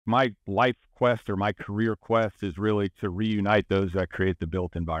my life quest or my career quest is really to reunite those that create the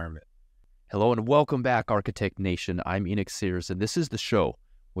built environment. Hello and welcome back, Architect Nation. I'm Enoch Sears, and this is the show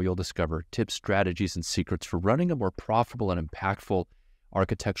where you'll discover tips, strategies, and secrets for running a more profitable and impactful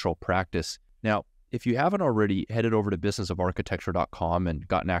architectural practice. Now, if you haven't already headed over to businessofarchitecture.com and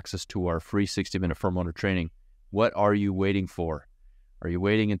gotten access to our free 60-minute firm owner training, what are you waiting for? Are you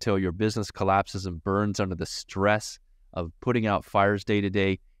waiting until your business collapses and burns under the stress of putting out fires day to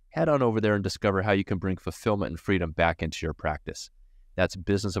day? Head on over there and discover how you can bring fulfillment and freedom back into your practice. That's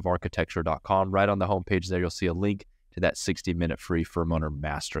businessofarchitecture.com. Right on the homepage there, you'll see a link to that 60-minute free firm owner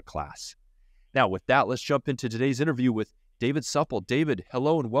masterclass. Now, with that, let's jump into today's interview with David Supple. David,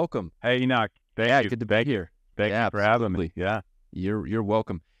 hello and welcome. Hey, Enoch. Thank you. Good to be here. Thank you for having me. Yeah. You're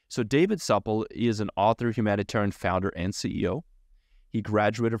welcome. So David Supple is an author, humanitarian founder, and CEO. He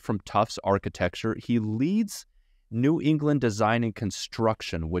graduated from Tufts Architecture. He leads New England Design and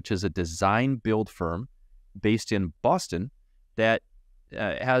Construction, which is a design build firm based in Boston that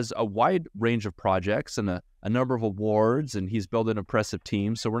has a wide range of projects and a number of awards, and he's built an impressive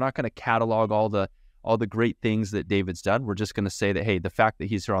team. So we're not going to catalog all the great things that David's done. We're just going to say that, hey, the fact that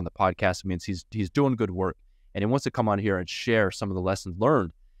he's here on the podcast means he's doing good work, and he wants to come on here and share some of the lessons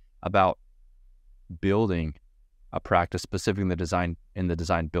learned about building a practice, specifically in the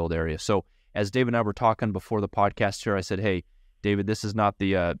design build area. So as David and I were talking before the podcast here, I said, hey, David, this is not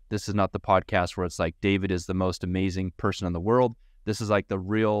the podcast where it's like David is the most amazing person in the world. This is like the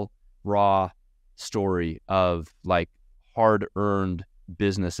real raw story of like hard-earned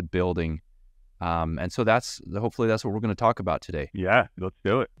business building. And so hopefully that's what we're going to talk about today. Yeah, let's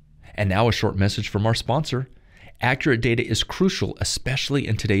do it. And now a short message from our sponsor. Accurate data is crucial, especially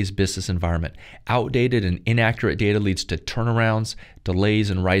in today's business environment. Outdated and inaccurate data leads to turnarounds,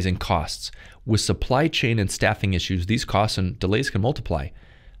 delays, and rising costs. With supply chain and staffing issues, these costs and delays can multiply.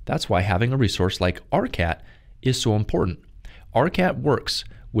 That's why having a resource like ARCAT is so important. ARCAT works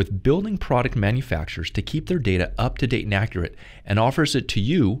with building product manufacturers to keep their data up to date and accurate, and offers it to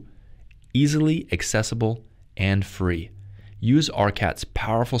you easily accessible and free. Use ARCAT's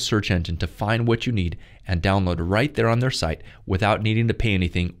powerful search engine to find what you need and download right there on their site without needing to pay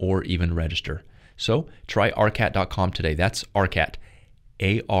anything or even register. So try arcat.com today. That's ARCAT,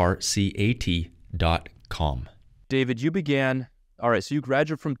 ARCAT.com. David, you began, all right, so you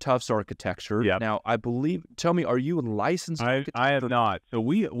graduated from Tufts Architecture. Yep. Now, I believe, tell me, are you a licensed architect? I have not. So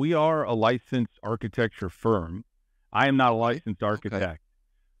we are a licensed architecture firm. I am not a licensed architect. Okay.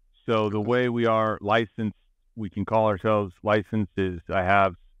 So the way we are licensed, we can call ourselves licensed, is I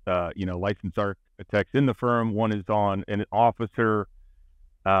have, licensed architects in the firm. One is on an officer.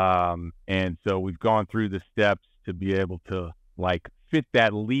 And so we've gone through the steps to be able to like fit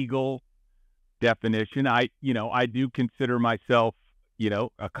that legal definition. I do consider myself,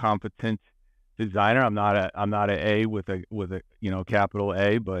 a competent designer. I'm not a A with a capital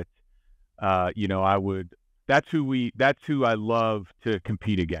A, but, that's who I love to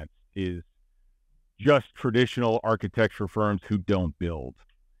compete against, is just traditional architecture firms who don't build.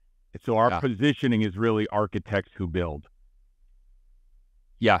 So our positioning is really architects who build.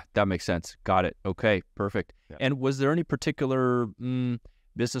 Yeah, that makes sense. Got it. Okay, perfect. Yeah. And was there any particular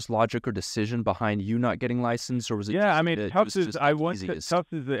business logic or decision behind you not getting licensed, or was it? Yeah, just, I mean, Tufts is, I went to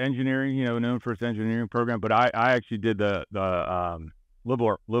Tufts is the engineering, known for its engineering program, but I actually did the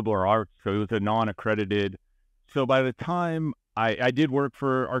liberal arts, so it was a non-accredited. So by the time I did work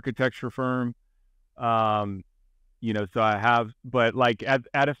for architecture firm, so I have, but like at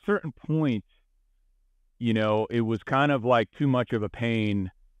a certain point, it was kind of like too much of a pain.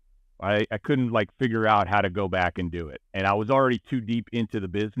 I couldn't like figure out how to go back and do it. And I was already too deep into the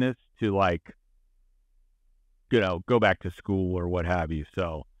business to like, go back to school or what have you.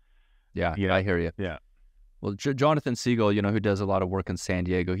 So yeah, I hear you. Yeah. Well, Jonathan Siegel, who does a lot of work in San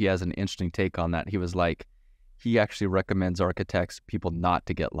Diego, he has an interesting take on that. He was like, he actually recommends architects, people not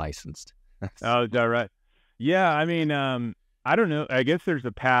to get licensed. Oh, is that right? Yeah, I mean, I don't know. I guess there's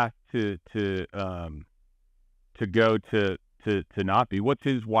a path to go to not be. Why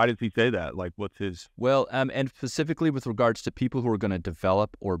does he say that? Like, what's his? Well, and specifically with regards to people who are going to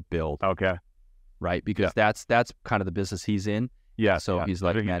develop or build. Okay. Right? Because that's kind of the business he's in. Yeah. So he's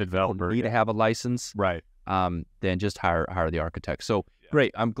like, man, if you don't need to have a license, right? Then just hire the architect. So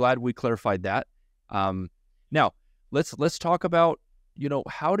great. I'm glad we clarified that. Now let's talk about,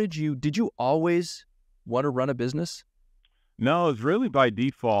 how did you always want to run a business? No, it was really by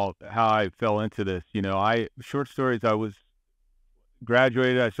default how I fell into this. Short stories, I was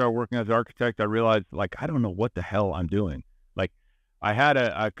graduated, I started working as an architect. I realized, like, I don't know what the hell I'm doing. Like, I had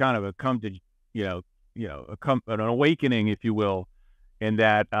a kind of a come to, an awakening, if you will. in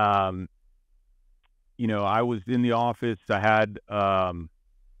that, I was in the office. I had a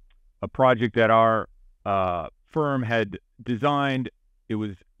project that our firm had designed. It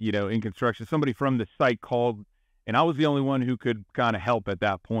was, in construction. Somebody from the site called, and I was the only one who could kind of help at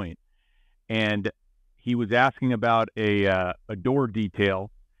that point. And he was asking about a door detail,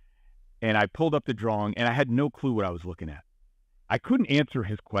 and I pulled up the drawing, and I had no clue what I was looking at. I couldn't answer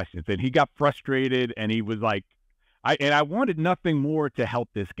his questions, and he got frustrated, and he was like, I wanted nothing more to help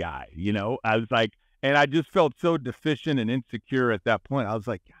this guy, I was like, and I just felt so deficient and insecure at that point. I was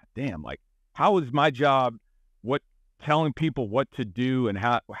like, God damn, like, how is my job, telling people what to do and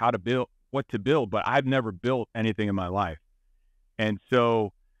how to build, what to build, but I've never built anything in my life. And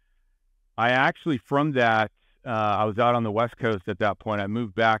so I actually, from that, I was out on the West Coast at that point. I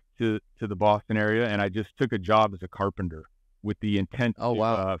moved back to the Boston area, and I just took a job as a carpenter with the intent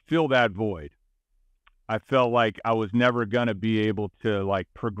to fill that void. I felt like I was never going to be able to like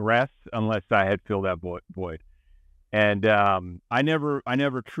progress unless I had filled that void. And I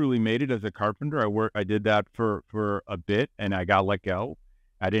never truly made it as a carpenter. I did that for a bit, and I got let go.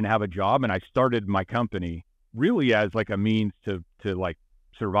 I didn't have a job, and I started my company really as like a means to like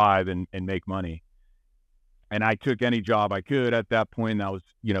survive and make money. And I took any job I could at that point. And that was,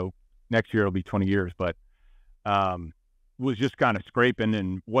 next year it'll be 20 years, but was just kind of scraping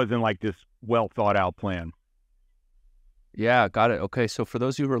and wasn't like this well thought out plan. Yeah, got it. Okay, so for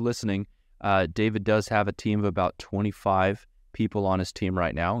those of you who are listening, David does have a team of about 25 people on his team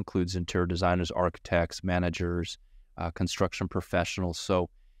right now, includes interior designers, architects, managers, construction professionals. So,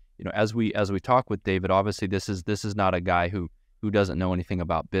 as we talk with David, obviously this is not a guy who doesn't know anything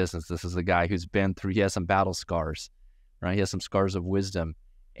about business. This is a guy who's been through. He has some battle scars, right? He has some scars of wisdom,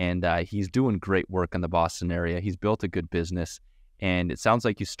 and he's doing great work in the Boston area. He's built a good business, and it sounds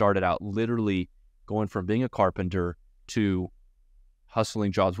like you started out literally going from being a carpenter to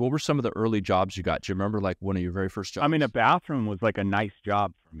hustling jobs. What were some of the early jobs you got? Do you remember like one of your very first jobs? I mean, a bathroom was like a nice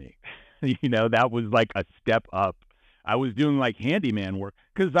job for me. That was like a step up. I was doing like handyman work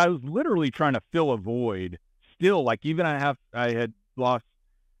because I was literally trying to fill a void. Still, like even I had lost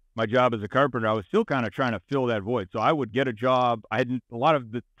my job as a carpenter. I was still kind of trying to fill that void. So I would get a job. A lot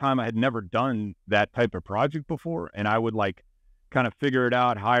of the time I had never done that type of project before, and I would like kind of figure it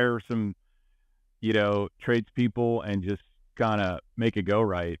out, hire some, tradespeople, and just kind of make it go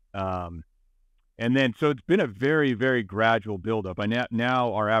right. And then, so it's been a very, very gradual buildup.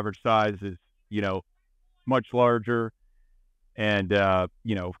 Now our average size is, much larger, and,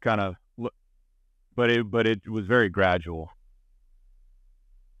 kind of, but it was very gradual.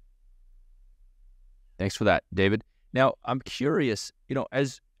 Thanks for that, David. Now I'm curious,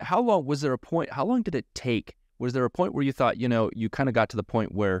 how long did it take? Was there a point where you thought, you kind of got to the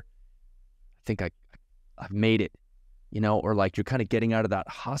point where I think I've made it, or like you're kind of getting out of that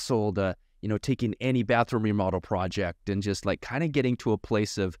hustle to, taking any bathroom remodel project and just like kind of getting to a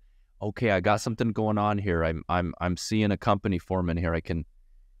place of, okay, I got something going on here. I'm seeing a company forming here. I can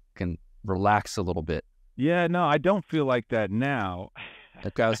relax a little bit. Yeah, no, I don't feel like that now.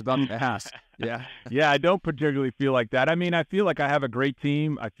 Okay, I was about to ask. Yeah. Yeah, I don't particularly feel like that. I mean, I feel like I have a great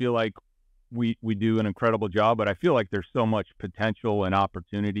team. I feel like we do an incredible job, but I feel like there's so much potential and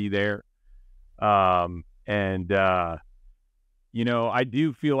opportunity there. I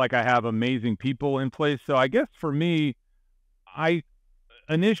do feel like I have amazing people in place. So I guess for me, I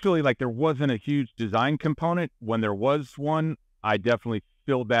initially, like, there wasn't a huge design component. When there was one, I definitely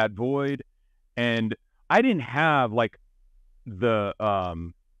filled that void. And I didn't have like the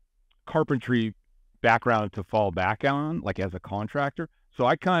carpentry background to fall back on, like as a contractor. So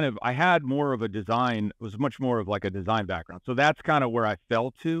I had more of a design, it was much more of like a design background. So that's kind of where I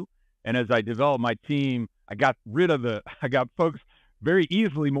fell to. And as I developed my team, I got folks very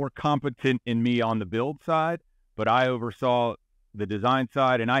easily more competent in me on the build side, but I oversaw the design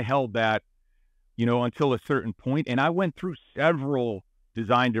side, and I held that, until a certain point. And I went through several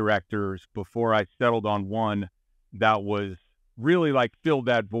design directors before I settled on one that was really like filled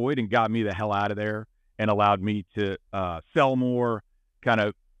that void and got me the hell out of there and allowed me to sell more, kind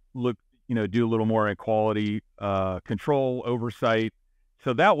of look, do a little more in quality control oversight.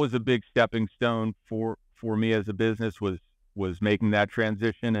 So that was a big stepping stone for me as a business, was making that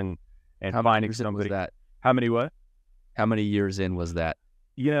transition and finding somebody. Was that? How many what? How many years in was that?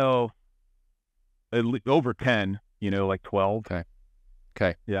 Over 10, like 12.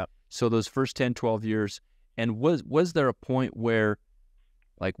 Okay. Yeah. So those first 10, 12 years, and was there a point where,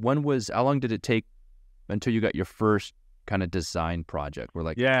 like, how long did it take until you got your first kind of design project? Where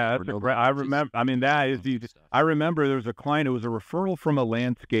like, yeah, I remember. I mean, that is easy. I remember there was a client. It was a referral from a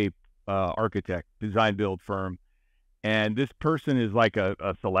landscape architect, design build firm, and this person is like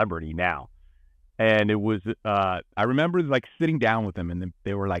a celebrity now. And it was, I remember like sitting down with them, and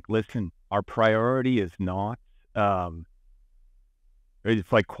they were like, listen, our priority is not,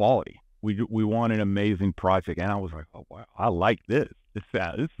 it's like quality. We want an amazing project. And I was like, oh, wow, I like this. This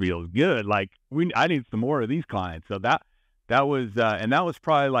feels good. Like I need some more of these clients. So that was, and that was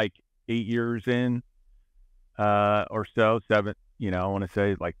probably like 8 years in, or so, 7, I want to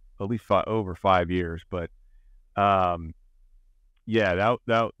say like at least over 5 years. But, yeah,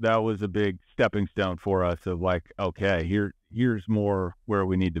 that was a big stepping stone for us of like, okay, here's more where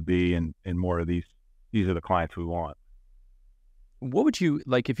we need to be, and more of these are the clients we want. What would you,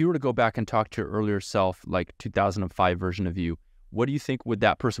 like, if you were to go back and talk to your earlier self, like 2005 version of you, what do you think would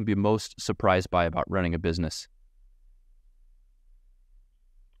that person be most surprised by about running a business?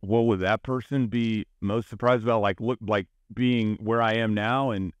 What would that person be most surprised about? Like being where I am now,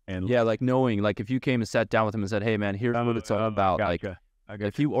 and yeah, like knowing, like if you came and sat down with him and said, hey man, here's what it's all about. Gotcha. Like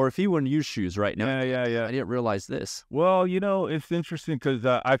if you were in your shoes right now. Yeah. I didn't realize this. Well, it's interesting because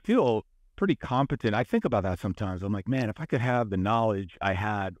I feel pretty competent. I think about that sometimes. I'm like, man, if I could have the knowledge I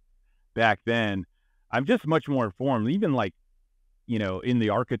had back then, I'm just much more informed. Even like, in the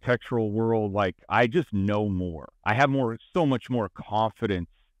architectural world, like I just know more. I have so much more confidence.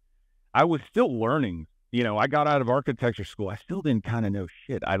 I was still learning. I got out of architecture school. I still didn't kind of know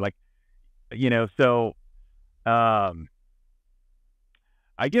shit. I like, so, I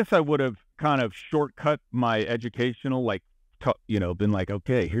guess I would have kind of shortcut my educational, like, been like,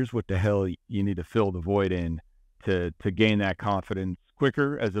 okay, here's what the hell you need to fill the void in to gain that confidence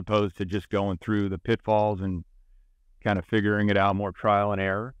quicker, as opposed to just going through the pitfalls and kind of figuring it out, more trial and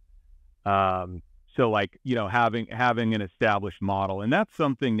error. So like, having an established model, and that's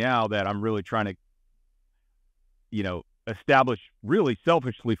something now that I'm really trying to, establish really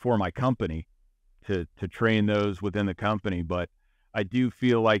selfishly for my company to train those within the company. But I do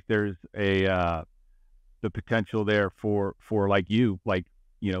feel like there's the potential there for like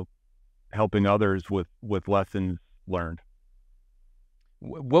helping others with lessons learned.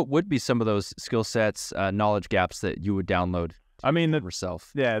 What would be some of those skill sets, knowledge gaps that you would download? I mean,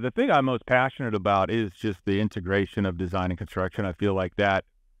 yourself. Yeah, the thing I'm most passionate about is just the integration of design and construction. I feel like that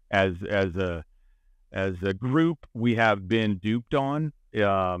as a group we have been duped on,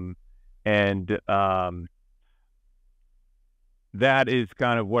 and that is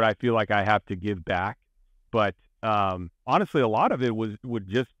kind of what I feel like I have to give back. But honestly, a lot of it would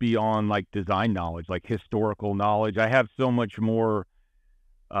just be on like design knowledge, like historical knowledge. I have so much more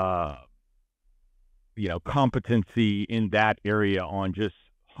competency in that area on just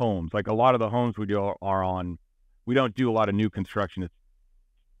homes. Like a lot of the homes we do we don't do a lot of new construction. It's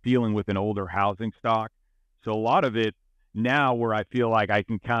dealing with an older housing stock. So a lot of it now where I feel like I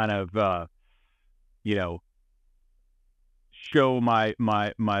can kind of, show my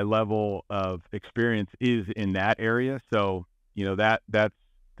level of experience is in that area. So,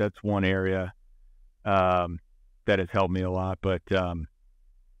 that's one area, that has helped me a lot, but,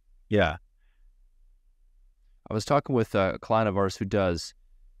 yeah. I was talking with a client of ours who does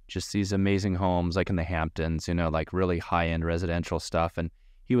just these amazing homes, like in the Hamptons, like really high-end residential stuff. And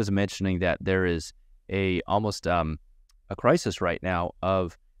he was mentioning that there is almost a crisis right now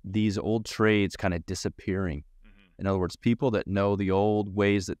of these old trades kind of disappearing. In other words, people that know the old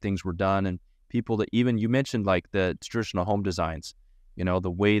ways that things were done, and people that even, you mentioned like the traditional home designs,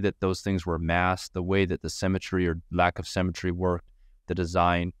 the way that those things were massed, the way that the symmetry or lack of symmetry worked, the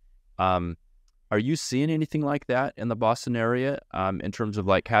design. Are you seeing anything like that in the Boston area, in terms of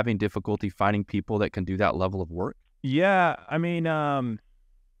like having difficulty finding people that can do that level of work? Yeah, I mean,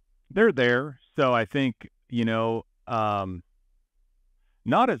 they're there. So I think,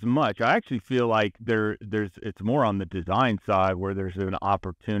 not as much. I actually feel like it's more on the design side where there's an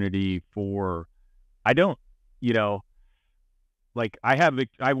opportunity for, like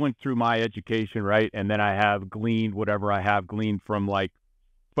I went through my education, right? And then I have gleaned whatever I have gleaned from like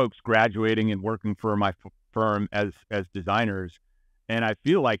folks graduating and working for my firm as designers. And I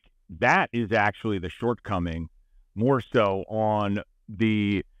feel like that is actually the shortcoming, more so on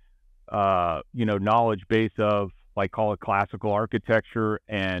the, knowledge base of, like, call it classical architecture,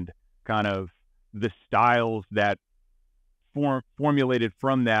 and kind of the styles that formulated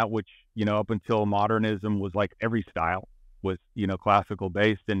from that, which, up until modernism was like every style was, classical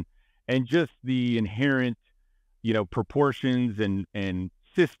based, and just the inherent, proportions and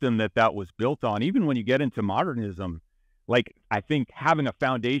system that was built on. Even when you get into modernism, like, I think having a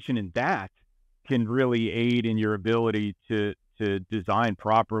foundation in that can really aid in your ability to design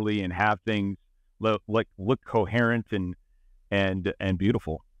properly and have things look coherent and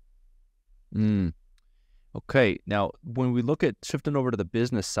beautiful. Okay. Now, when we look at shifting over to the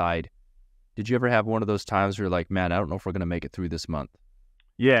business side, did you ever have one of those times where you're like, man, I don't know if we're going to make it through this month?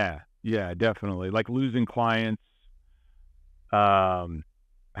 Yeah, definitely. Like losing clients. You Tell me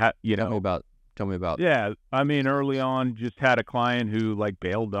know, about. yeah. I mean, early on, just had a client who like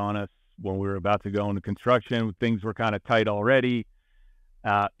bailed on us when we were about to go into construction. Things were kind of tight already.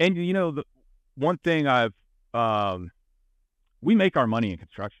 And the one thing we make our money in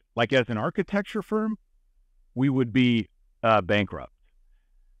construction. Like as an architecture firm, we would be bankrupt.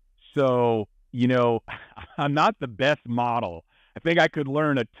 So, I'm not the best model. I think I could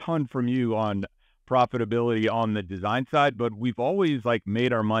learn a ton from you on profitability on the design side, but we've always like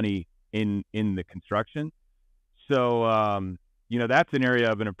made our money in the construction. So, that's an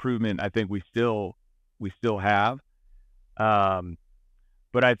area of an improvement I think we still have.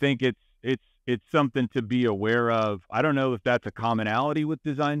 But I think it's something to be aware of. I don't know if that's a commonality with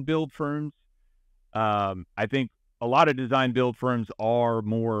design build firms. I think a lot of design build firms are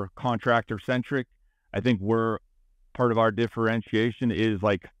more contractor centric. I think part of our differentiation is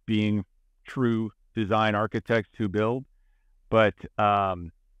like being true design architects who build. But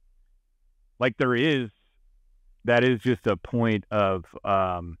like that is just a point of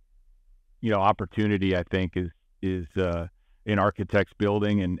opportunity. I think is in architects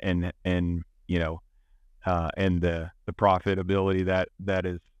building and the profitability that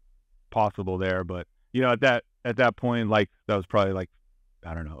is possible there. But at that point, like that was probably like,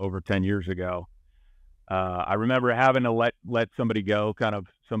 I don't know, over 10 years ago. I remember having to let somebody go. Kind of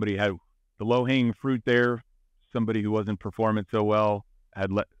somebody had the low hanging fruit there. Somebody who wasn't performing so well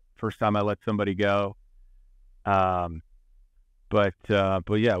first time I let somebody go. But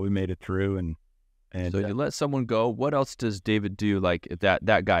yeah, we made it through and so you let someone go. What else does David do? Like if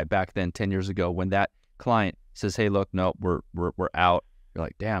that guy back then 10 years ago, when that client says, "Hey, look, no, we're out." You're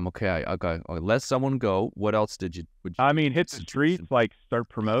like, "Damn, okay, I let someone go." What else would you I mean, hit the streets, like start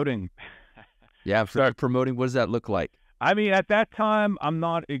promoting. Yeah, start promoting. What does that look like? I mean, at that time, I'm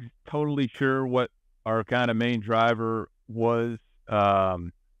not totally sure what our kind of main driver was.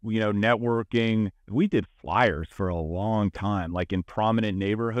 Networking. We did flyers for a long time, like in prominent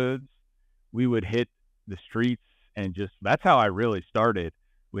neighborhoods. We would hit the streets and that's how I really started.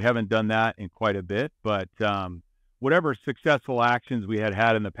 We haven't done that in quite a bit, but whatever successful actions we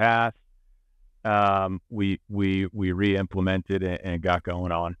had in the past, we re-implemented and got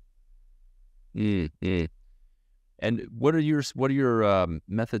going on. Mm-hmm. And what are your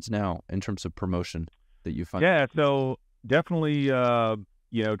methods now in terms of promotion that you find? Yeah, so definitely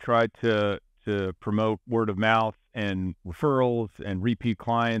try to promote word of mouth and referrals and repeat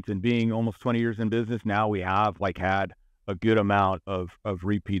clients. And being almost 20 years in business now, we have had a good amount of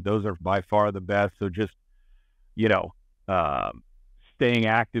repeat. Those are by far the best. So just staying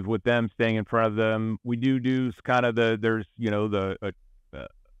active with them, staying in front of them. We do kind of there's a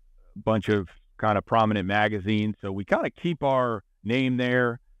bunch of kind of prominent magazines, so we kind of keep our name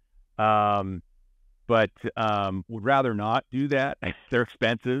there, but would rather not do that. They're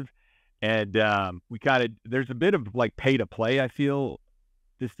expensive, and there's a bit of like pay to play, I feel,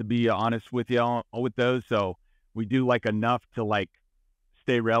 just to be honest with you with those. So we do like enough to like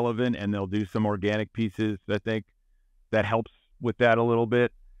stay relevant, and they'll do some organic pieces. I think that helps with that a little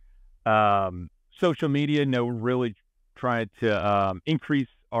bit. Social media, we're really trying to increase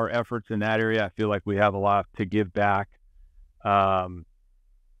our efforts in that area. I feel like we have a lot to give back in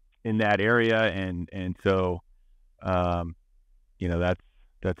that area, and so that's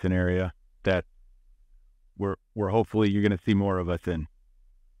an area that we're hopefully you're going to see more of us in.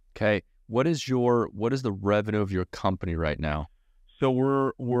 Okay, what is the revenue of your company right now? So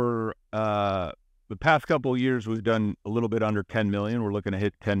we're the past couple of years we've done a little bit under 10 million. We're looking to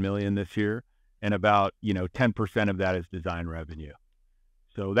hit 10 million this year, and about 10% of that is design revenue.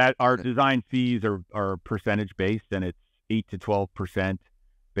 So that our design fees are percentage based, and it's 8 to 12%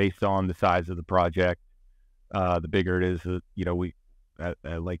 based on the size of the project. The bigger it is, we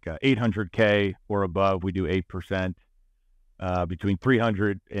like 800K or above, we do 8%. Between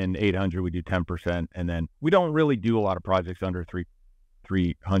 300 and 800, we do 10%, and then we don't really do a lot of projects under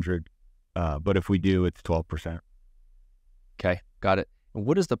 300. But if we do, it's 12%. Okay, got it. And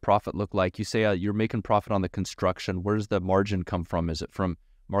what does the profit look like? You say you're making profit on the construction. Where does the margin come from? Is it from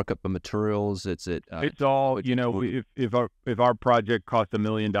markup of materials? It's all, if our project costs $1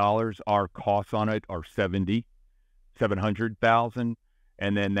 million, our costs on it are 700,000,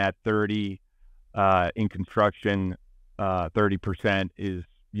 and then that 30 in construction, 30% is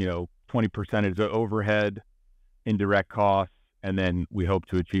 20% is overhead, indirect costs, and then we hope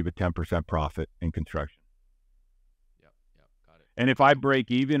to achieve a 10% profit in construction. Yep, got it. And if I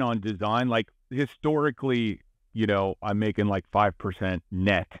break even on design, like historically, I'm making like 5%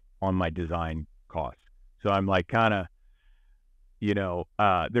 net on my design costs. So I'm like kind of,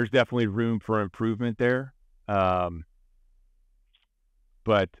 there's definitely room for improvement there. But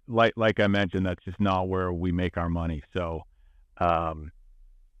like I mentioned, that's just not where we make our money. So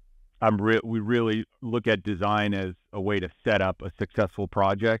we really look at design as a way to set up a successful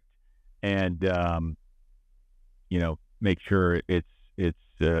project, and make sure it's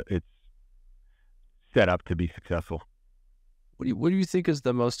set up to be successful. What do you think is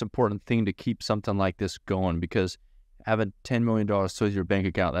the most important thing to keep something like this going? Because having $10 million to your bank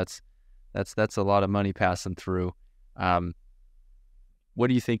account, that's a lot of money passing through. What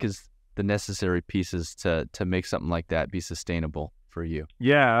do you think is the necessary pieces to make something like that be sustainable for you?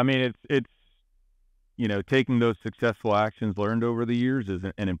 Yeah, I mean, it's taking those successful actions learned over the years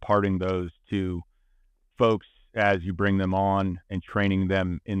and imparting those to folks as you bring them on and training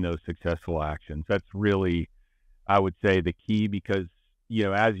them in those successful actions. That's really, I would say, the key, because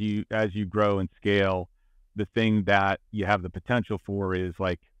as you grow and scale, the thing that you have the potential for is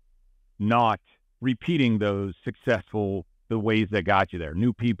like not repeating those the ways that got you there.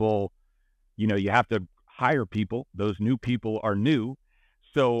 New people, you have to hire people. Those new people are new.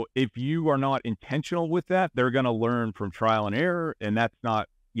 So if you are not intentional with that, they're going to learn from trial and error. And that's not,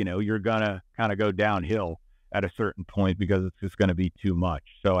 you're going to kind of go downhill at a certain point because it's just going to be too much.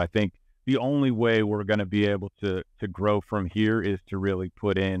 So I think the only way we're going to be able to grow from here is to really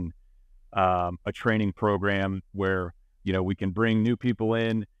put in a training program where, we can bring new people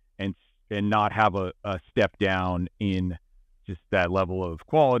in and not have a step down in just that level of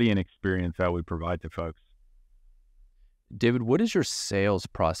quality and experience that we provide to folks. David, what does your sales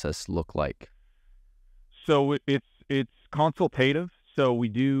process look like? So it's consultative. So we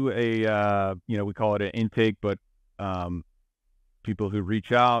do we call it an intake, but people who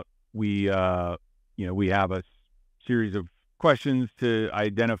reach out, we have a series of questions to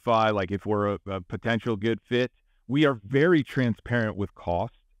identify, like, if we're a potential good fit. We are very transparent with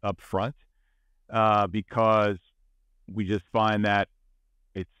cost up front because we just find that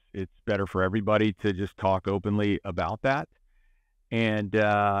it's better for everybody to just talk openly about that. And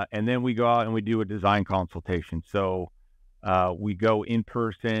then we go out and we do a design consultation. So we go in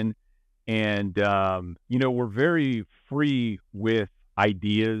person, and we're very free with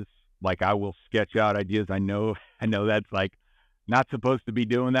ideas. Like, I will sketch out ideas. I know that's like not supposed to be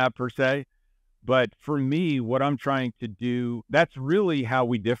doing that per se, but for me, what I'm trying to do, that's really how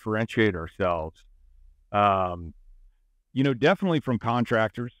we differentiate ourselves. Definitely from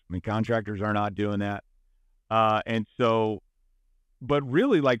contractors. I mean, contractors are not doing that. And so, but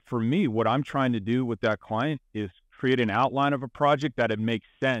really, like, for me, what I'm trying to do with that client is create an outline of a project that it makes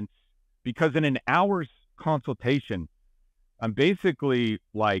sense, because in an hour's consultation, I'm basically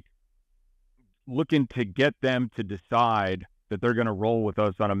like looking to get them to decide that they're going to roll with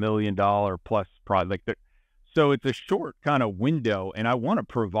us on $1 million plus project. So it's a short kind of window, and I want to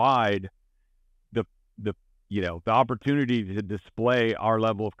provide the opportunity to display our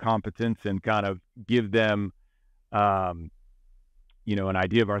level of competence and kind of give them, an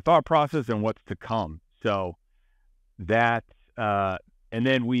idea of our thought process and what's to come. So that, and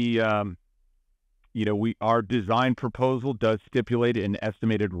then our design proposal does stipulate an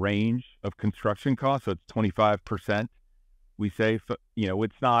estimated range of construction costs. So it's 25%. We say,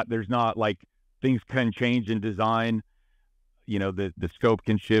 there's not like things can change in design. The scope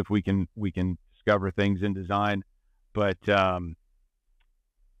can shift. We can discover things in design, but in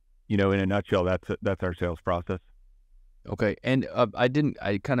a nutshell, that's our sales process. Okay. And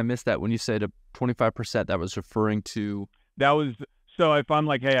I kind of missed that when you said 25%, that was referring to? So if I'm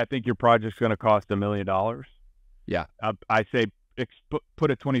like, hey, I think your project's going to cost $1 million. Yeah. I say,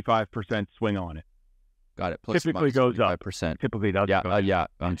 put a 25% swing on it. Got it. Plus typically goes 25%. Up. Typically does. Yeah,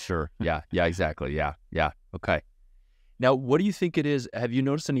 I'm sure. Yeah, exactly. Yeah. Okay. Now, what do you think it is? Have you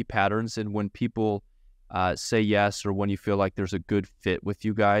noticed any patterns in when people say yes, or when you feel like there's a good fit with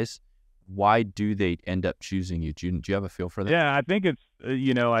you guys? Why do they end up choosing you? Do you have a feel for that? Yeah, I think it's,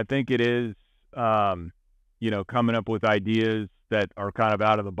 I think it is, coming up with ideas that are kind of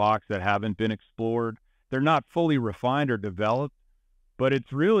out of the box that haven't been explored. They're not fully refined or developed, but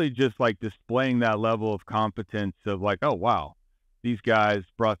it's really just like displaying that level of competence of like, oh, wow, these guys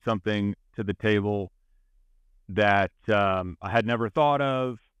brought something to the table that I had never thought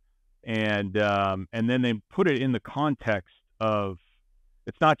of. And then they put it in the context of,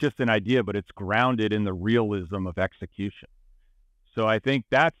 it's not just an idea, but it's grounded in the realism of execution. So I think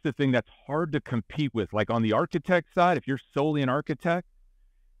that's the thing that's hard to compete with. Like on the architect side, if you're solely an architect,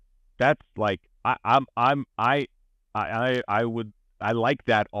 that's like, I like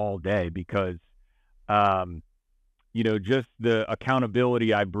that all day because, just the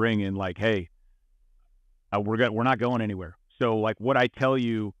accountability I bring in, like, hey, we're not going anywhere. So like what I tell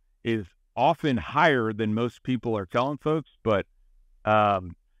you is often higher than most people are telling folks, but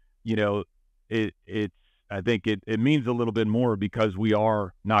um, you know, it's I think it means a little bit more because we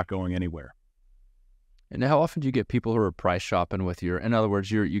are not going anywhere. And how often do you get people who are price shopping with you? In other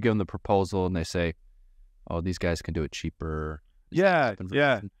words, you give them the proposal and they say, "Oh, these guys can do it cheaper." Yeah,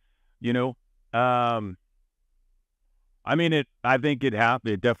 yeah. You know, um, I mean, I think it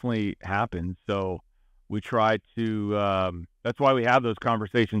definitely happens. So we try to. That's why we have those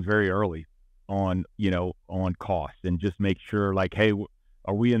conversations very early on cost and just make sure, like, hey,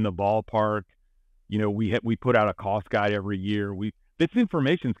 are we in the ballpark? We put out a cost guide every year. This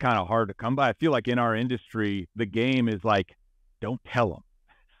information's kind of hard to come by. I feel like in our industry, the game is like, don't tell them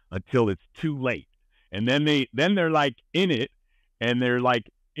until it's too late, and then they're like in it, and they're like,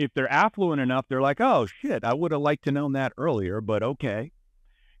 if they're affluent enough, they're like, oh shit, I would have liked to known that earlier, but okay.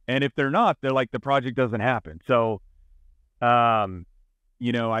 And if they're not, they're like, the project doesn't happen. So,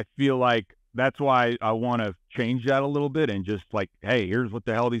 I feel like that's why I want to change that a little bit and just like, hey, here's what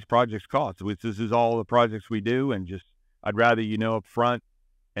the hell these projects cost. This is all the projects we do, and just I'd rather up front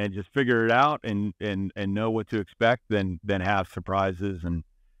and just figure it out and know what to expect than have surprises and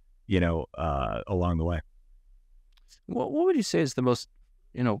along the way. What would you say is the most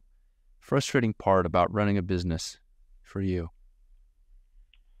frustrating part about running a business for you?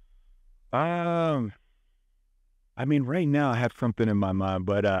 I mean, right now I have something in my mind,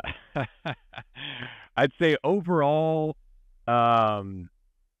 but I'd say overall, I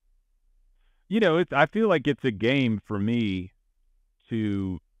feel like it's a game for me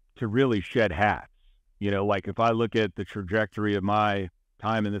to really shed hats. Like if I look at the trajectory of my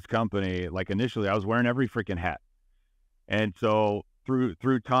time in this company, like initially I was wearing every freaking hat, and so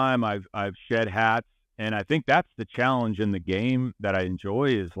through time I've shed hats, and I think that's the challenge in the game that I enjoy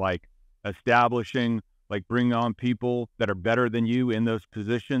is like establishing, like bring on people that are better than you in those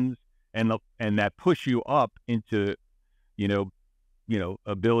positions and that push you up into,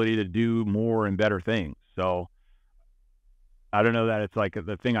 ability to do more and better things. So I don't know that it's like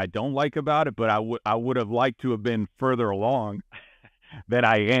the thing I don't like about it, but I would have liked to have been further along than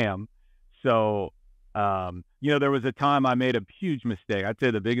I am. So, there was a time I made a huge mistake. I'd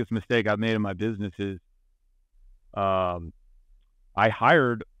say the biggest mistake I've made in my business is, I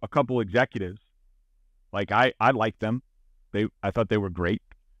hired a couple executives. Like I liked them. I thought they were great.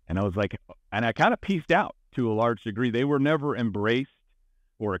 And I was like, and I kind of pieced out to a large degree. They were never embraced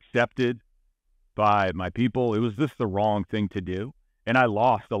or accepted by my people. It was just the wrong thing to do. And I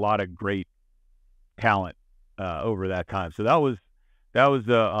lost a lot of great talent over that time. So that was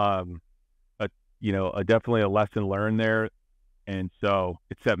definitely a lesson learned there. And so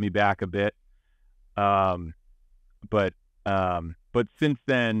it set me back a bit. But since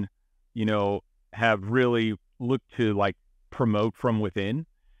then, have really looked to like promote from within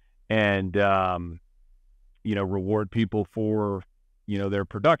and, reward people for, their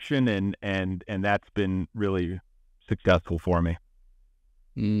production and that's been really successful for me.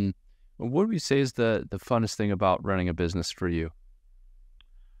 What would you say is the funnest thing about running a business for you?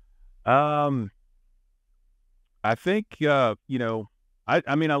 I think, I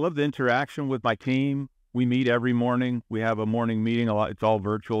love the interaction with my team. We meet every morning. We have a morning meeting a lot. It's all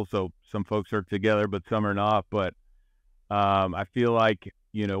virtual. So some folks are together, but some are not. But, I feel like,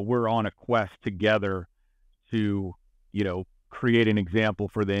 we're on a quest together to, create an example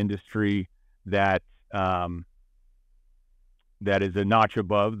for the industry that, that is a notch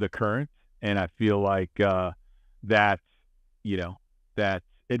above the current. And I feel like, that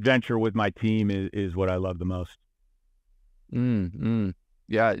adventure with my team is what I love the most.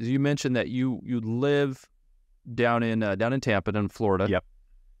 Yeah, you mentioned that you live down in Tampa, down in Florida. Yep.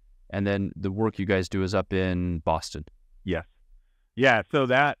 And then the work you guys do is up in Boston. Yes. Yeah. So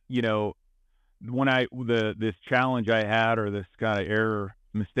that when this challenge I had, or this kind of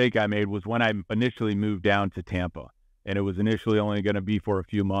mistake I made, was when I initially moved down to Tampa, and it was initially only going to be for a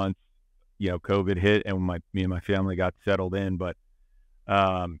few months. COVID hit, and me and my family got settled in, but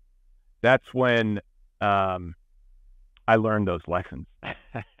that's when I learned those lessons.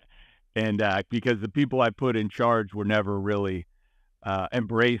 And because the people I put in charge were never really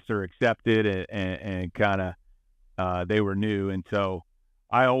embraced or accepted, and kind of they were new. And so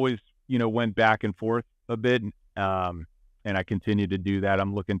I always, went back and forth a bit, and I continue to do that.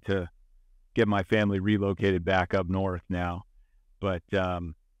 I'm looking to get my family relocated back up north now, but I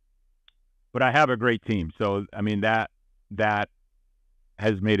have a great team. So, I mean, that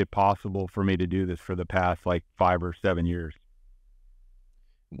has made it possible for me to do this for the past like 5 or 7 years.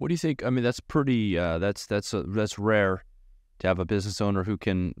 What do you think? I mean, that's pretty. That's rare to have a business owner who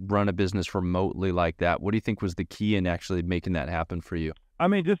can run a business remotely like that. What do you think was the key in actually making that happen for you? I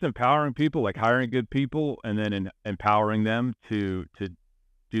mean, just empowering people, like hiring good people, and then empowering them to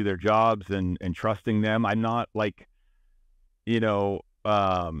do their jobs and trusting them. I'm not like, if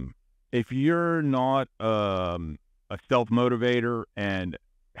you're not a self-motivator and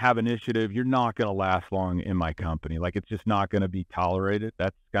have initiative, you're not going to last long in my company. Like, it's just not going to be tolerated.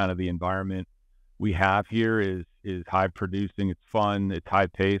 That's kind of the environment we have here is high producing. It's fun. It's high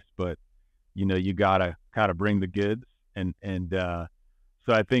paced, but you got to kind of bring the goods. And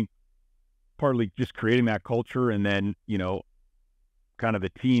so I think partly just creating that culture, and then, kind of the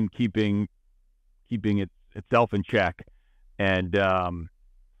team keeping itself in check. And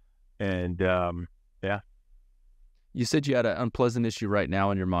yeah. You said you had an unpleasant issue right now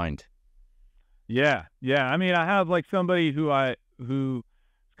in your mind. Yeah. I mean, I have like somebody who's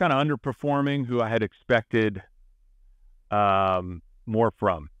kind of underperforming, who I had expected more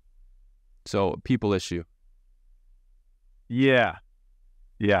from. So, people issue. Yeah.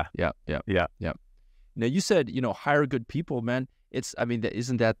 Now, you said, hire good people, man.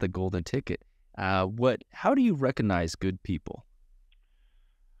 Isn't that the golden ticket? How do you recognize good people?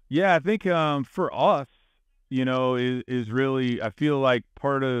 Yeah, I think for us, is really, I feel like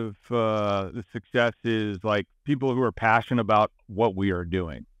part of the success is like people who are passionate about what we are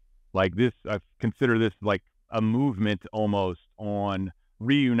doing. Like this, I consider this like a movement almost on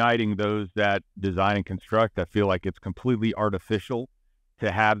reuniting those that design and construct. I feel like it's completely artificial to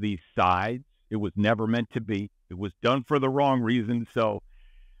have these sides. It was never meant to be. It was done for the wrong reason. So,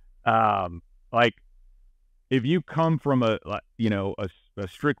 like, if you come from a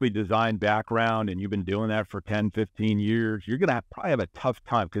strictly design background and you've been doing that for 10, 15 years, you're going to probably have a tough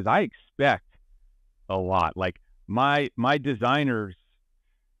time, because I expect a lot. Like my designers,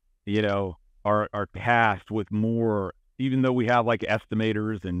 are tasked with more, even though we have like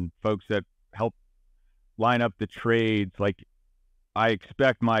estimators and folks that help line up the trades. Like, I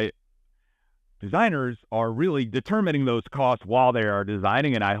expect my designers are really determining those costs while they are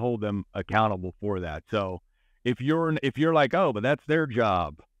designing, and I hold them accountable for that. So if you're like, oh, but that's their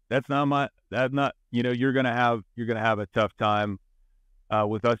job, you're gonna have a tough time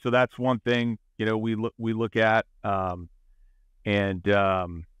with us. So that's one thing we look at, I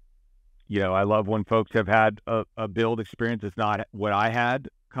love when folks have had a build experience. It's not what I had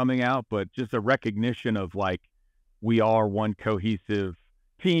coming out, but just a recognition of like we are one cohesive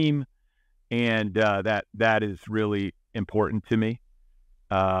team, and that is really important to me.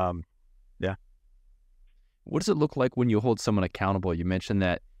 What does it look like when you hold someone accountable? You mentioned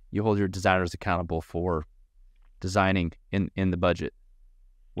that you hold your designers accountable for designing in the budget.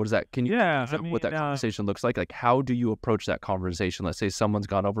 What is that? Can you what that conversation looks like? Like, how do you approach that conversation? Let's say someone's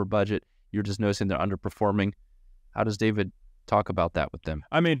gone over budget. You're just noticing they're underperforming. How does David talk about that with them?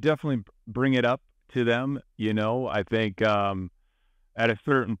 I mean, definitely bring it up to them. I think at a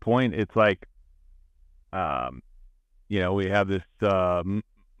certain point, it's like, we have this,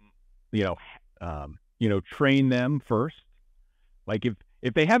 train them first. Like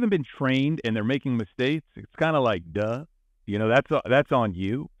if they haven't been trained and they're making mistakes, it's kind of like, duh, that's on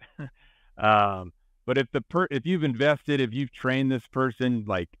you. But if you've invested, if you've trained this person,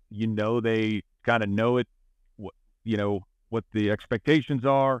 like, they kind of know it, what the expectations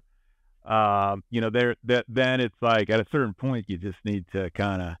are, then it's like at a certain point, you just need to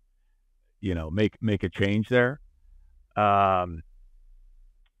kind of, make a change there.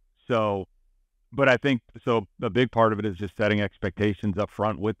 But I think, so a big part of it is just setting expectations up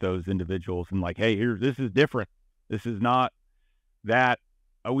front with those individuals, and like, hey, this is different. This is not that.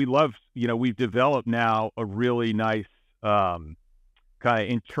 We've developed now a really nice kind of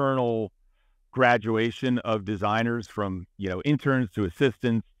internal graduation of designers from, interns to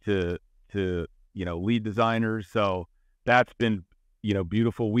assistants to lead designers. So that's been,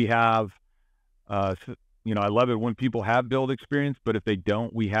 beautiful. We have, I love it when people have build experience, but if they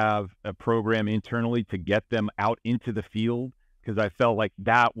don't, we have a program internally to get them out into the field, because I felt like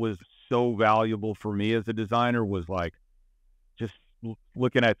that was so valuable for me as a designer, was like just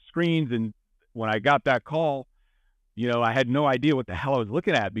looking at screens. And when I got that call, I had no idea what the hell I was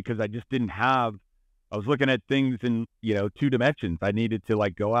looking at, because I just I was looking at things in, 2 dimensions. I needed to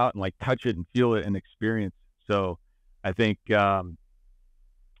like go out and like touch it and feel it and experience. So I think,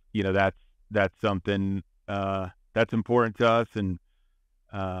 that's something that's important to us. And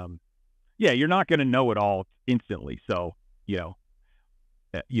you're not going to know it all instantly. So,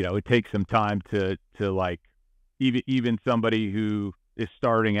 it takes some time to like, even somebody who is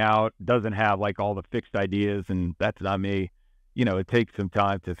starting out, doesn't have like all the fixed ideas, and that's not me. It takes some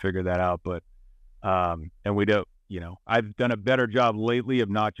time to figure that out, but and we don't, I've done a better job lately of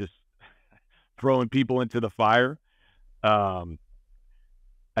not just throwing people into the fire.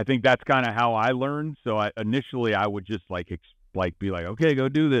 I think that's kind of how I learned. So initially I would just be like, okay, go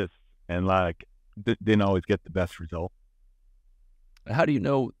do this, and didn't always get the best result. How do you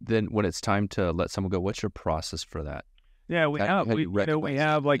know then when it's time to let someone go? What's your process for that? Yeah, we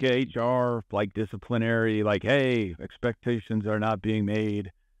have like a HR, like disciplinary, like, hey, expectations are not being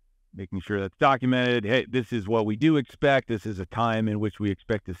made, making sure that's documented. Hey, this is what we do expect. This is a time in which we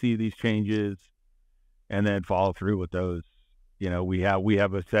expect to see these changes, and then follow through with those. We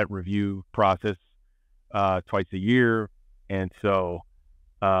have a set review process twice a year, and so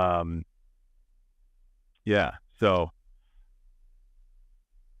so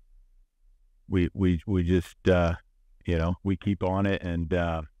we just we keep on it,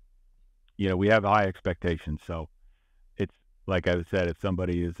 and we have high expectations. So it's like I said, if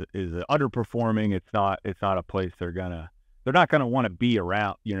somebody is underperforming, it's not a place they're not gonna want to be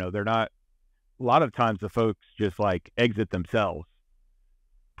around. They're not. A lot of times the folks just like exit themselves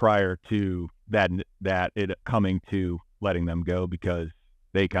prior to that it coming to letting them go, because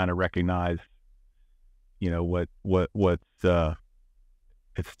they kind of recognize, what's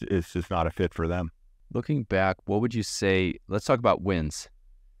it's just not a fit for them. Looking back, what would you say? Let's talk about wins,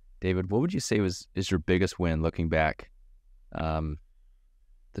 David. What would you say is your biggest win looking back? The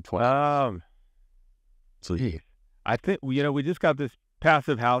 20. I think we just got this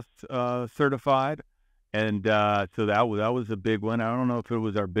passive house certified, and so that was a big one. I don't know if it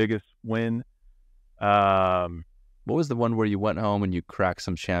was our biggest win. What was the one where you went home and you cracked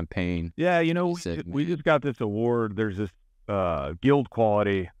some champagne? Yeah, we just got this award. There's this Guild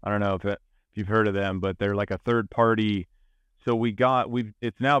Quality. I don't know if you've heard of them, but they're like a third party. So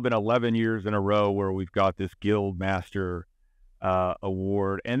it's now been 11 years in a row where we've got this Guild Master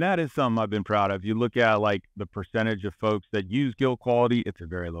award, and that is something I've been proud of. You look at like the percentage of folks that use Guild Quality, it's a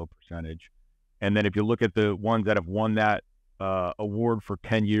very low percentage. And then if you look at the ones that have won that award for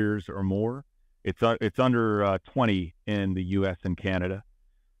 10 years or more, it's under 20 in the U.S. and Canada.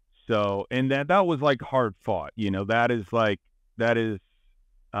 So, and that was like hard fought. That is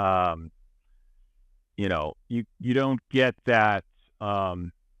you don't get that.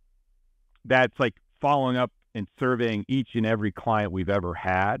 That's like following up and surveying each and every client we've ever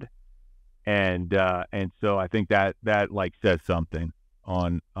had, and so I think that like says something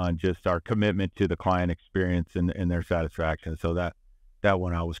on just our commitment to the client experience and their satisfaction. So that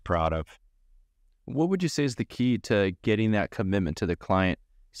one I was proud of. What would you say is the key to getting that commitment to the client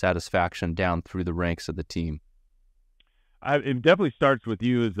satisfaction down through the ranks of the team? It definitely starts with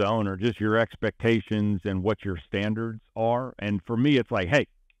you as the owner, just your expectations and what your standards are. And for me, it's like, hey,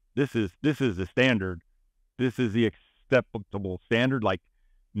 this is the standard. This is the acceptable standard. Like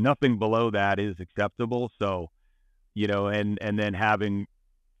nothing below that is acceptable. So, and then having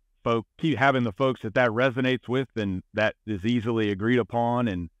the folks that resonates with and that is easily agreed upon.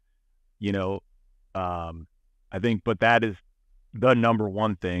 And, I think, but that is the number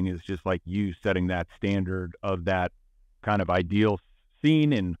one thing, is just like you setting that standard of that kind of ideal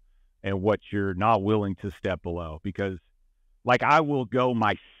scene and what you're not willing to step below. Because like I will go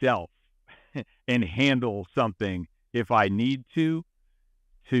myself and handle something if I need to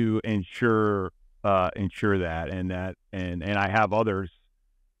ensure that, and I have others,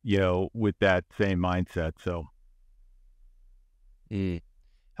 with that same mindset. So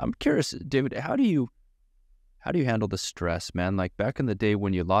I'm curious, David, how do you handle the stress, man? Like back in the day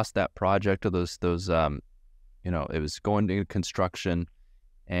when you lost that project, or those it was going into construction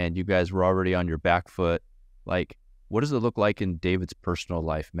and you guys were already on your back foot. Like, what does it look like in David's personal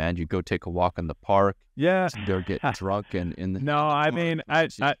life, man? You go take a walk in the park? Yeah. Or get drunk and in the... No, I mean, I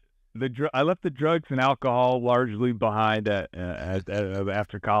left the drugs and alcohol largely behind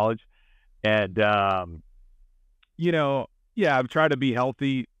after college. And, I've tried to be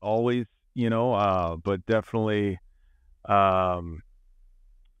healthy always, but definitely, my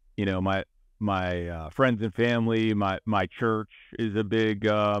friends and family, my church is a big,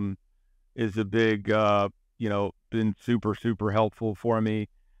 been super, super helpful for me.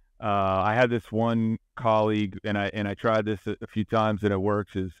 I had this one colleague, and I tried this a few times, and it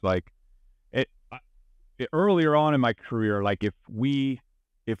works. Is like earlier on in my career, like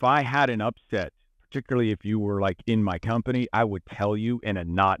if I had an upset, particularly if you were like in my company, I would tell you in a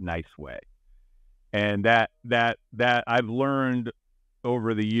not nice way. And that I've learned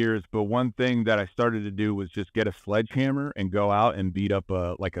over the years. But one thing that I started to do was just get a sledgehammer and go out and beat up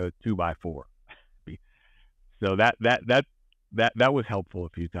a 2x4. So that that was helpful a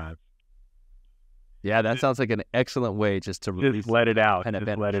few times. Yeah, that sounds like an excellent way just to release, let it out. kind of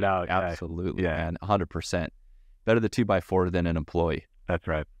Just let it out. Absolutely, Yeah. man, 100%. Better the 2x4 than an employee. That's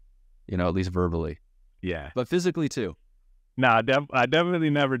right. At least verbally. Yeah. But physically too. No, I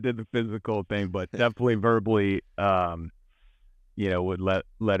definitely never did the physical thing, but definitely verbally, would let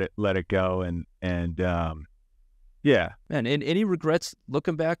it go, and yeah. Man, and any regrets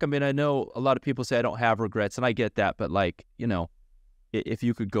looking back? I mean, I know a lot of people say I don't have regrets, and I get that, but if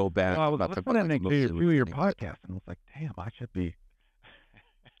you could go back. I was listening to a few of your podcasts, and I was like, damn, I should be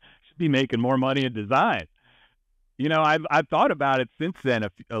making more money in design. I've thought about it since then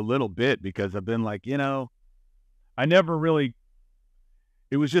a little bit, because I've been like, I never really,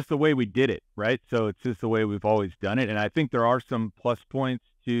 it was just the way we did it, right? So it's just the way we've always done it. And I think there are some plus points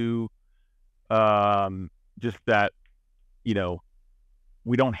to just that,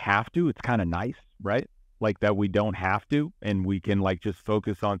 we don't have to. It's kind of nice, right? Like that we don't have to, and we can just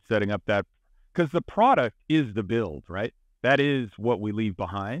focus on setting up that, because the product is the build, right? That is what we leave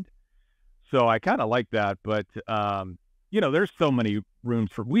behind. So I kind of like that, but there's so many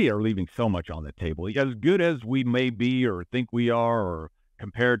rooms we are leaving so much on the table. As good as we may be or think we are, or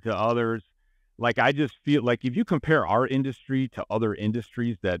compared to others, I just feel like if you compare our industry to other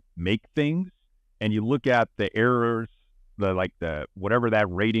industries that make things, and you look at the errors, the whatever that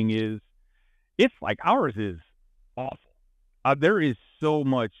rating is, it's like ours is awful. There is so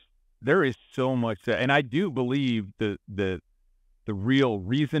much that, and I do believe the real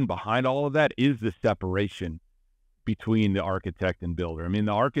reason behind all of that is the separation between the architect and builder. I mean,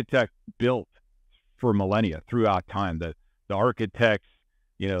 the architect built for millennia throughout time. The architects,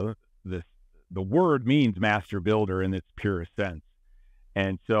 the word means master builder in its purest sense.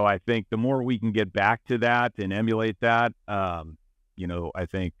 And so I think the more we can get back to that and emulate that, I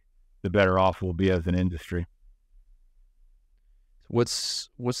think the better off we'll be as an industry. What's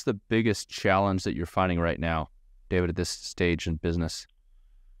the biggest challenge that you're finding right now, David, at this stage in business?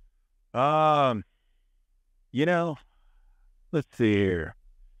 Let's see here.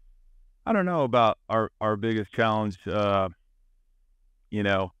 I don't know about our biggest challenge. I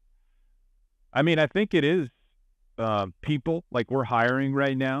mean, I think it is people. We're hiring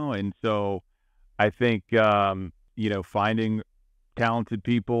right now, and so I think finding talented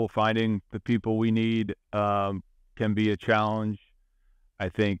people, finding the people we need can be a challenge. I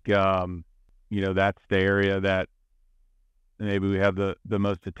think that's the area that maybe we have the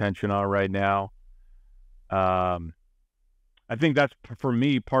most attention on right now. I think that's, for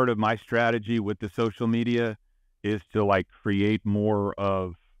me, part of my strategy with the social media is to create more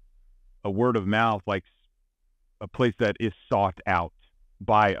of a word of mouth, a place that is sought out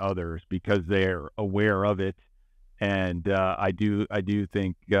by others because they're aware of it. And I do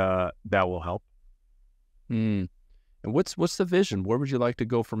think that will help. And what's the vision? Where would you like to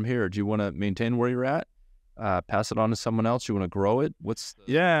go from here? Do you want to maintain where you're at? Pass it on to someone else? You want to grow it?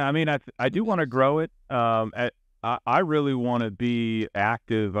 Yeah, I mean, I do want to grow it. I really want to be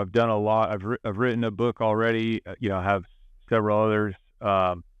active. I've done a lot. I've written a book already. I have several others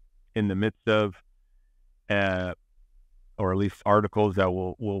in the midst of, or at least articles that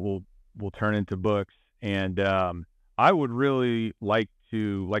will turn into books. And I would really like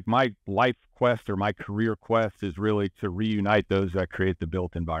to, my life quest or my career quest is really to reunite those that create the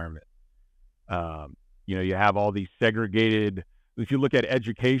built environment. You have all these segregated, if you look at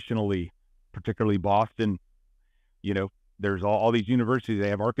educationally, particularly Boston, there's all these universities, they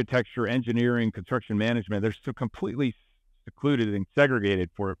have architecture, engineering, construction management. They're so completely secluded and segregated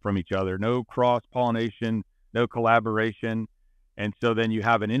from each other. No cross-pollination, no collaboration. And so then you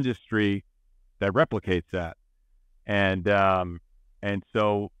have an industry that replicates that. And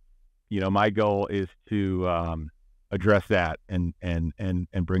so, my goal is to address that and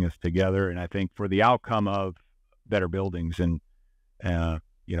bring us together. And I think for the outcome of better buildings and, a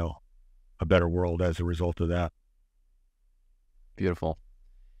better world as a result of that. Beautiful.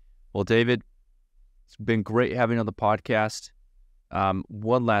 Well, David, it's been great having you on the podcast.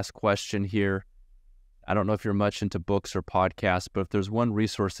 One last question here. I don't know if you're much into books or podcasts, but if there's one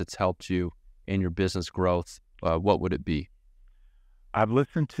resource that's helped you in your business growth, what would it be? I've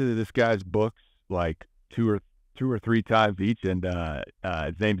listened to this guy's books two or three times each, and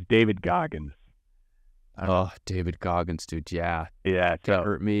his name's David Goggins. Oh, David Goggins, dude. Yeah. Yeah. Can't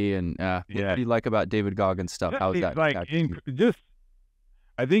hurt me. And what do you like about David Goggins stuff? How is that?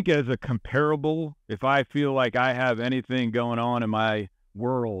 I think as a comparable, if I feel like I have anything going on in my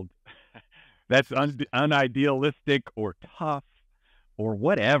world that's unidealistic or tough or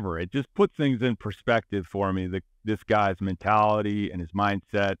whatever, it just puts things in perspective for me. This guy's mentality and his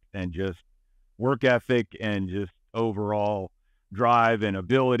mindset and just work ethic and just overall, drive and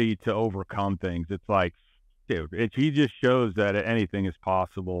ability to overcome things. It's like, dude, he just shows that anything is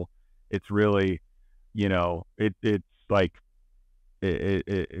possible. It's really, it's like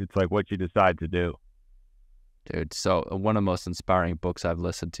what you decide to do. Dude, so one of the most inspiring books I've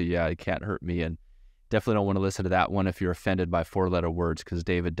listened to. Yeah, It Can't Hurt Me, and definitely don't want to listen to that one if you're offended by 4-letter words, because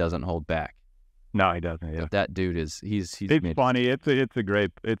David doesn't hold back. No, he doesn't. Yeah, but that dude he's it's funny. It's an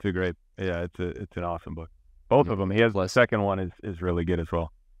awesome book. Both of them. He has the second one is really good as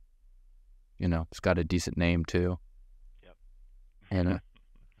well. It's got a decent name too. Yep. And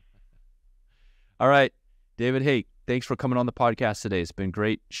all right, David. Hey, thanks for coming on the podcast today. It's been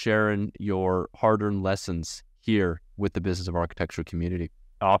great sharing your hard-earned lessons here with the business of architecture community.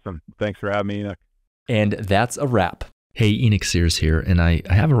 Awesome. Thanks for having me, Enoch. And that's a wrap. Hey, Enoch Sears here, and I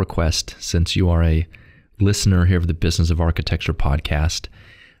have a request. Since you are a listener here of the Business of Architecture podcast,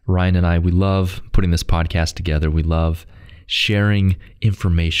 Ryan and I, we love putting this podcast together. We love sharing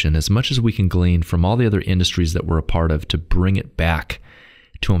information as much as we can glean from all the other industries that we're a part of to bring it back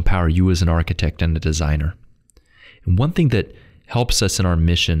to empower you as an architect and a designer. And one thing that helps us in our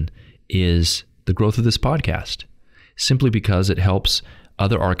mission is the growth of this podcast, simply because it helps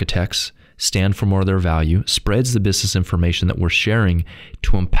other architects stand for more of their value, spreads the business information that we're sharing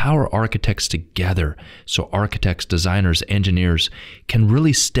to empower architects together so architects, designers, engineers can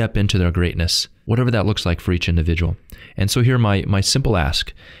really step into their greatness, whatever that looks like for each individual. And so here my simple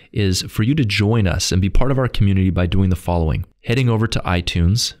ask is for you to join us and be part of our community by doing the following: heading over to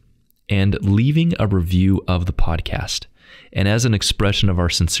iTunes and leaving a review of the podcast. And as an expression of our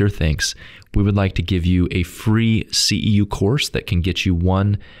sincere thanks, we would like to give you a free CEU course that can get you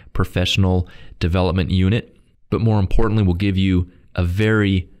one professional development unit, but more importantly, we'll give you a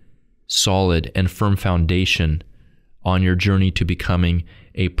very solid and firm foundation on your journey to becoming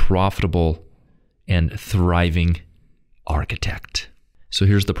a profitable and thriving architect. So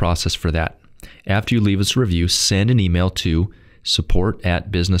here's the process for that. After you leave us a review, send an email to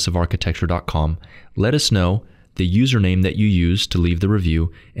support@businessofarchitecture.com. Let us know the username that you use to leave the review,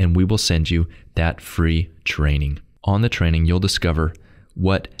 and we will send you that free training. On the training, you'll discover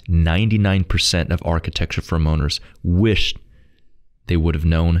what 99% of architecture firm owners wish they would have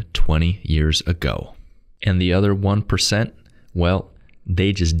known 20 years ago. And the other 1%, well,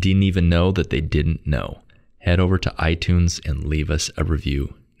 they just didn't even know that they didn't know. Head over to iTunes and leave us a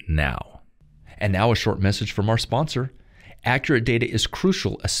review now. And now a short message from our sponsor. Accurate data is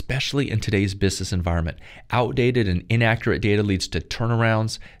crucial, especially in today's business environment. Outdated and inaccurate data leads to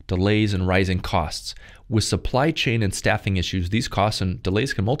turnarounds, delays, and rising costs. With supply chain and staffing issues, these costs and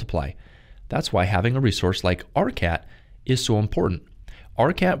delays can multiply. That's why having a resource like ARCAT is so important.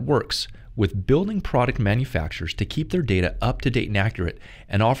 ARCAT works with building product manufacturers to keep their data up to date and accurate,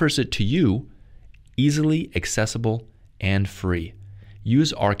 and offers it to you easily, accessible, and free.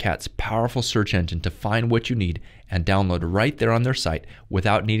 Use ARCAT's powerful search engine to find what you need and download right there on their site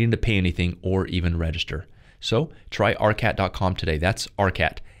without needing to pay anything or even register. So try arcat.com today. That's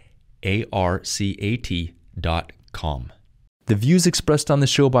ARCAT, ARCAT.com. The views expressed on the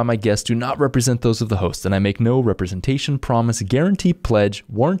show by my guests do not represent those of the host, and I make no representation, promise, guarantee, pledge,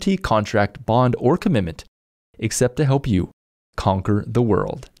 warranty, contract, bond, or commitment except to help you conquer the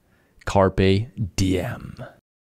world. Carpe Diem.